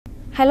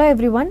Hello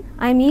everyone,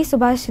 I am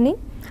Subashini.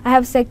 I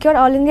have secured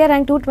All India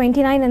rank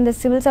 229 in the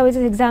Civil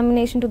Services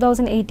Examination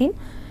 2018.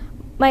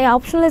 My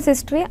optional is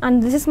history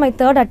and this is my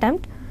third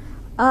attempt.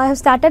 I have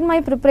started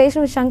my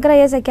preparation with Shankar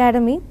IAS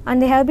Academy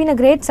and they have been a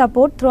great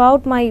support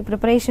throughout my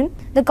preparation.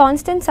 The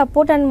constant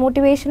support and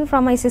motivation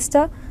from my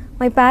sister,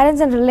 my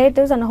parents and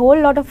relatives and a whole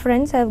lot of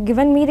friends have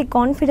given me the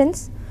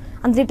confidence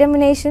and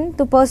determination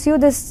to pursue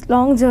this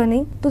long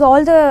journey. To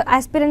all the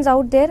aspirants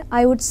out there,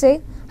 I would say,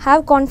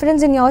 have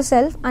confidence in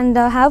yourself and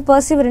have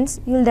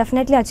perseverance. You will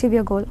definitely achieve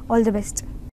your goal. All the best.